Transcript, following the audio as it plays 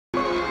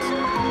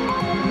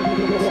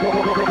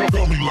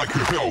like a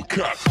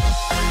Hellcat.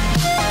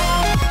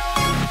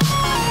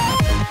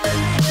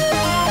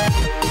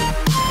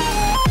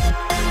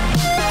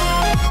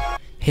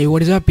 Hey,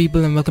 what is up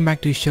people, and welcome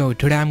back to the show.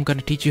 Today I'm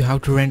gonna teach you how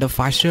to render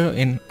faster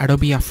in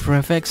Adobe After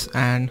Effects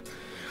and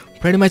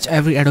pretty much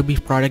every Adobe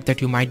product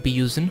that you might be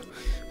using.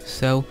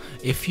 So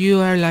if you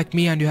are like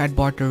me and you had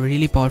bought a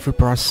really powerful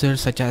processor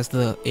such as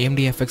the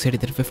AMD FX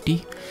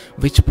 8350,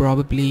 which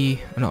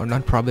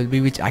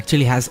which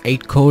actually has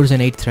 8 cores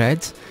and 8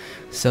 threads,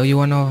 so you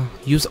wanna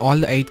use all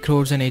the 8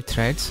 cores and 8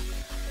 threads.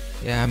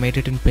 Yeah, I made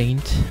it in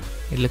Paint.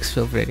 It looks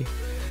so pretty.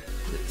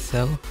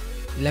 So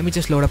let me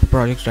just load up a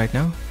project right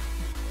now.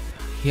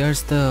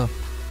 Here's the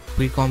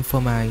pre-comp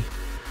for my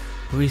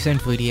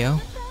recent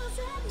video.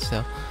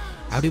 So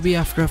Adobe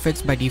After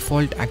Effects by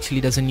default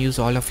actually doesn't use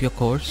all of your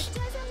cores.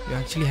 You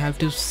actually have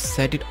to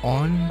set it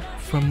on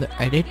from the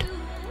edit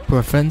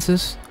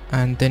preferences,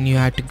 and then you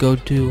have to go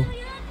to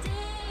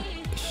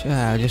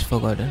I just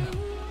forgot it.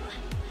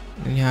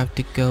 Then you have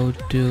to go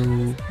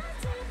to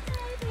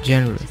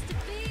general.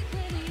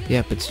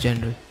 Yep, it's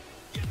general.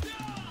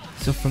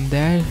 So from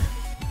there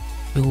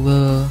you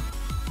will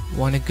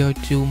want to go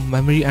to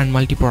memory and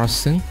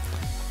multiprocessing.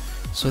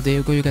 So there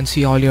you go, you can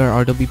see all your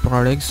Adobe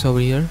products over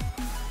here,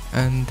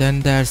 and then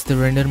there's the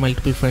render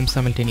multiple frames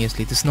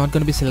simultaneously. This is not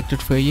going to be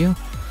selected for you,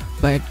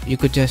 but you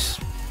could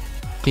just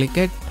click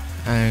it,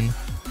 and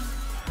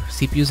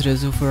CPU is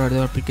reserved for other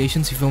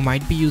applications. If you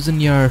might be using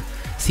your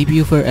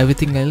CPU for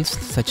everything else,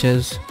 such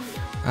as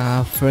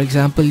for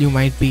example, you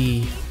might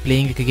be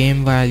playing a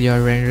game while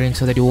you're rendering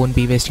so that you won't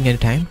be wasting any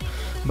time,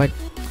 but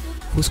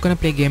who's gonna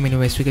play game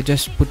anyways? We could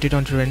just put it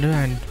onto render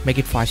and make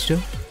it faster.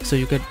 So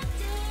you could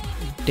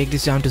take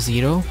this down to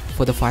 0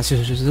 for the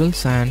fastest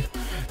results, and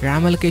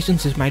RAM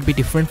allocations, this might be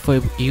different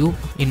for you.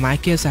 In my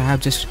case, I have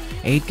just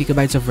 8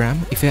 GB of RAM.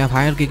 If you have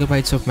higher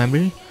gigabytes of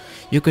memory,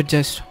 you could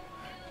just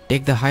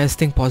take the highest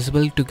thing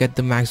possible to get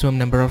the maximum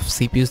number of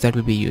CPUs that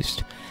will be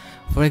used.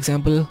 For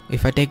example,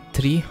 if I take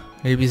 3,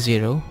 it will be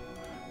 0.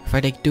 If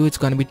I take 2, it's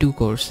gonna be 2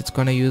 cores. It's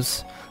gonna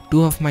use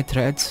 2 of my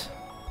threads.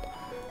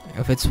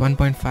 If it's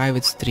 1.5,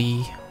 it's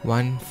 3,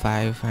 1,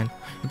 5, and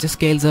it just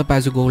scales up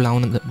as you go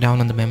down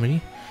on the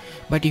memory.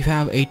 But if you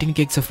have 18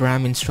 gigs of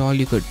RAM installed,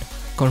 you could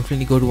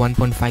confidently go to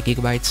 1.5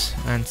 gigabytes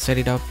and set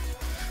it up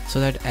so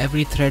that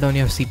every thread on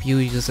your CPU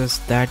uses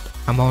that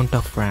amount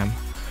of RAM.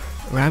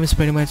 RAM is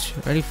pretty much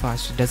very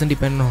fast. It doesn't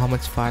depend on how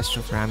much fast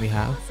of RAM you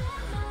have.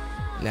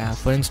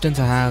 For instance,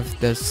 I have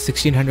the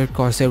 1600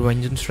 Corsair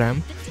Vengeance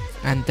RAM,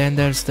 and then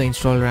there's the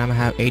installed RAM. I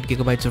have 8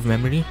 gigabytes of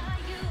memory,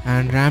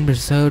 and RAM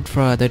reserved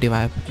for other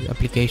device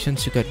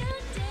applications. You could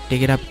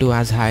take it up to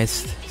as high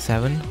as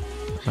 7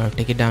 or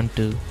take it down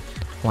to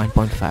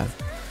 1.5,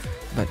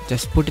 but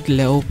just put it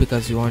low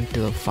because you want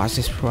the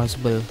fastest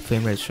possible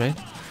frame rates, right?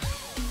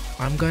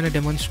 I'm gonna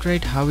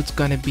demonstrate how it's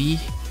gonna be.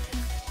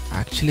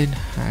 Actually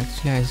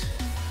I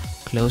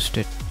closed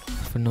it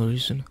for no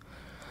reason.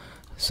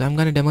 So I'm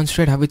gonna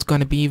demonstrate how it's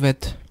gonna be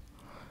with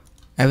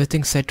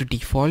everything set to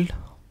default.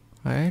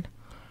 Alright,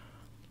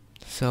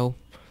 so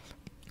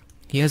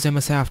here's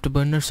MSI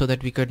Afterburner so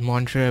that we could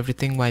monitor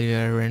everything while we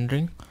are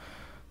rendering.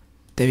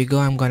 There we go.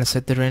 I'm gonna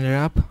set the render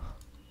up.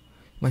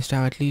 Must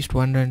have at least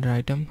one render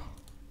item.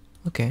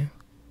 Okay,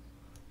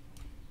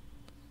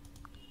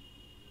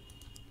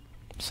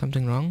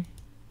 something wrong.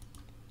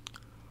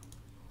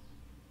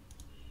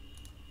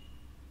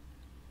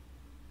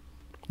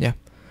 Yeah,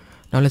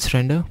 now let's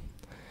render.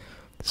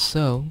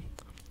 So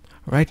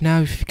right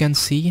now, if you can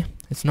see,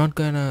 it's not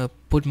gonna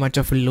put much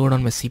of a load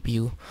on my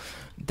CPU.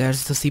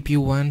 There's the CPU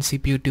 1,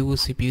 CPU 2,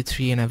 CPU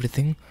 3 and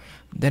everything.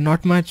 They're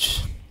not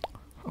much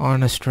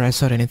on a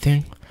stress or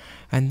anything.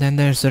 And then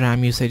there's the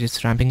RAM usage.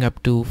 It's ramping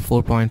up to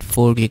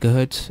 4.4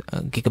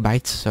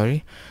 gigabytes,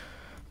 sorry.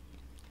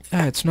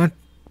 Yeah, it's not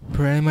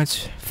very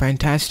much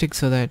fantastic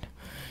so that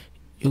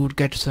you would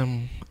get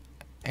some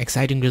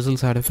exciting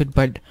results out of it,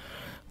 but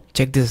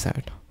check this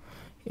out.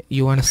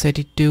 You want to set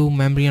it to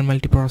memory and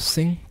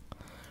multiprocessing,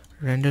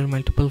 render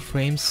multiple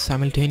frames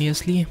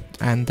simultaneously,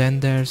 and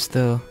then there's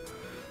the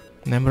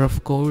number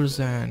of cores,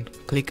 and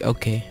click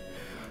OK.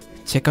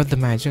 Check out the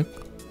magic.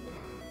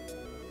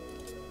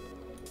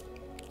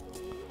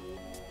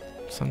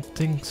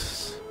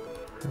 Something's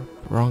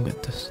wrong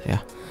with this,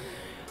 yeah.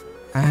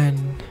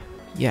 And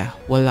yeah,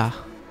 voila,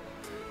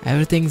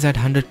 everything's at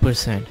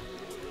 100%,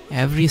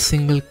 every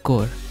single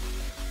core.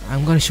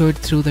 I'm gonna show it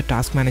through the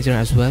task manager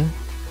as well,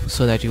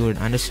 so that you would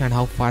understand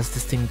how fast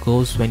this thing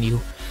goes when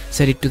you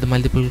set it to the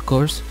multiple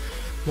cores.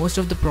 Most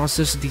of the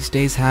processors these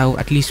days have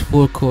at least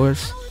 4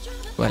 cores,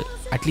 well,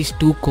 at least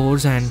 2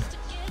 cores and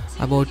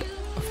about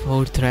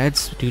 4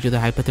 threads due to the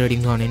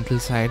hyperthreading on Intel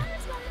side,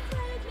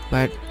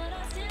 but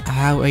I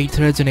have 8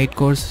 threads and 8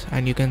 cores,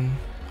 and you can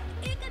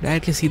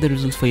directly see the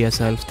results for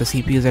yourself. The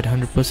CPU is at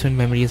 100%,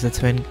 memory is at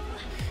 7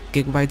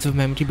 gigabytes of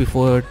memory.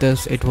 Before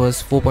this it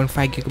was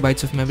 4.5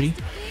 gigabytes of memory,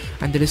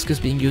 and the disk is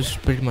being used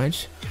pretty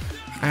much.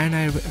 And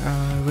I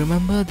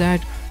remember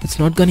that it's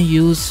not gonna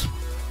use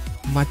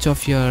much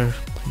of your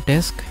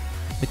disk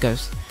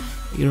because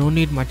you don't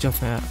need much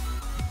of a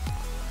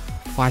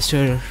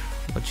faster,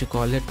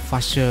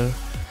 faster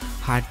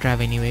hard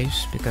drive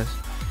anyways, because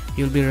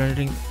you'll be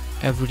rendering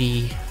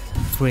every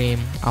frame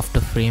after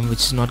frame, which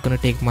is not gonna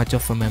take much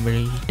of a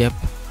memory depth,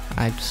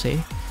 I'd say.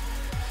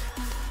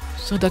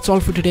 So that's all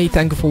for today.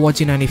 Thank you for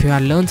watching, and if you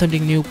have learned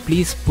something new,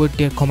 please put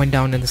your comment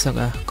down in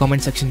the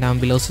comment section down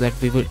below, so that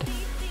we would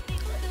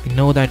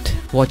know that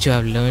what you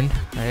have learned.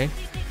 Alright,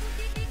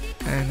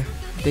 and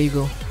there you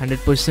go,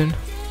 100%,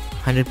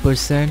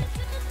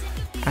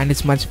 and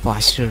it's much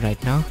faster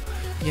right now.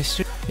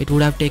 Yesterday it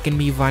would have taken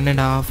me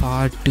 1.5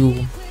 hours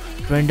to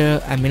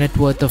render a minute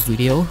worth of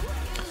video,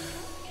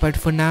 but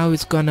for now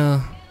it's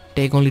gonna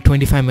take only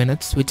 25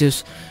 minutes, which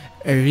is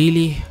a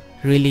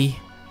really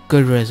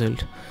good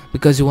result,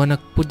 because you wanna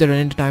put the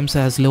render times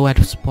as low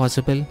as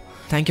possible.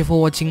 Thank you for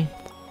watching.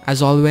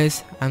 As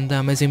always, I'm the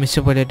amazing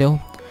Mr. Potato,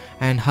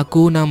 and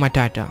Hakuna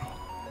Matata.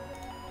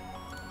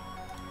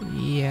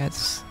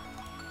 Yes.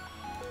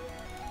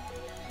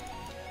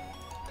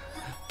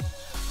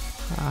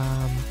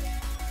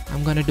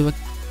 I'm gonna do a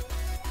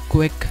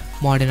quick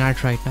modern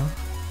art right now.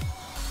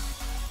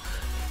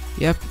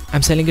 Yep,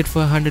 I'm selling it for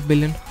 100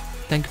 billion.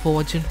 Thank you for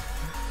watching.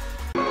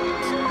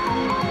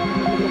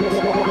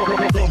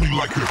 Feel me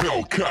like a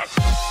Hellcat.